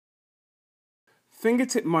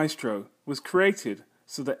Fingertip Maestro was created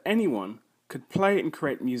so that anyone could play and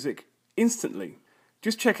create music instantly.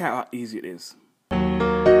 Just check out how easy it is.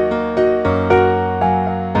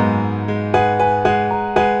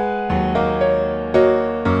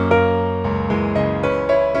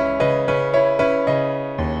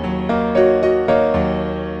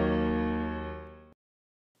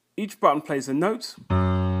 Each button plays a note.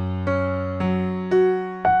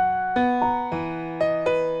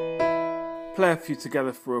 Play a few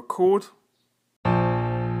together for a chord.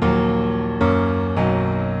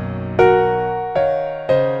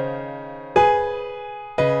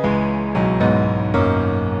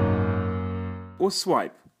 Or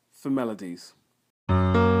swipe for melodies.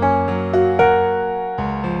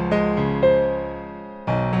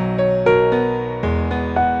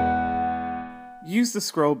 Use the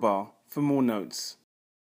scroll bar for more notes.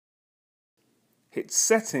 Hit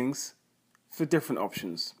Settings for different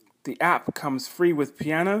options. The app comes free with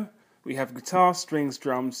piano. We have guitar, strings,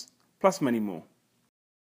 drums, plus many more.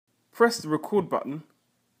 Press the record button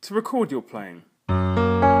to record your playing.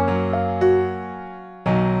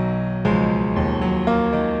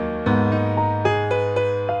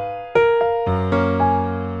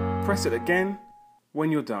 Press it again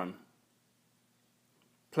when you're done.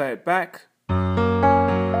 Play it back.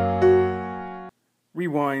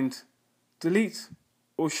 Rewind, delete,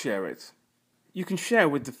 or share it. You can share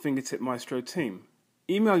with the Fingertip Maestro team.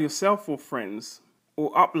 Email yourself or friends,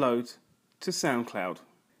 or upload to SoundCloud.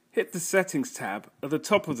 Hit the Settings tab at the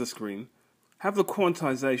top of the screen. Have the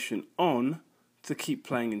quantization on to keep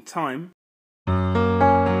playing in time.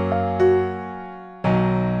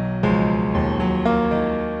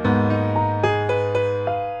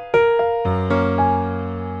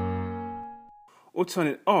 Or turn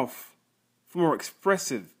it off for more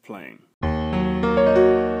expressive playing.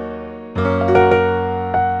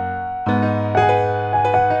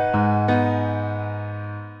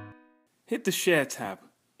 Hit the Share tab.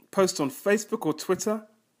 Post on Facebook or Twitter.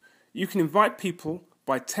 You can invite people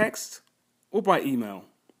by text or by email.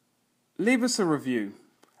 Leave us a review,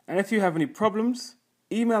 and if you have any problems,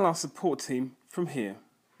 email our support team from here.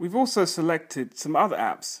 We've also selected some other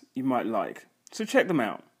apps you might like, so check them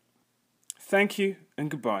out. Thank you and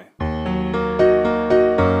goodbye.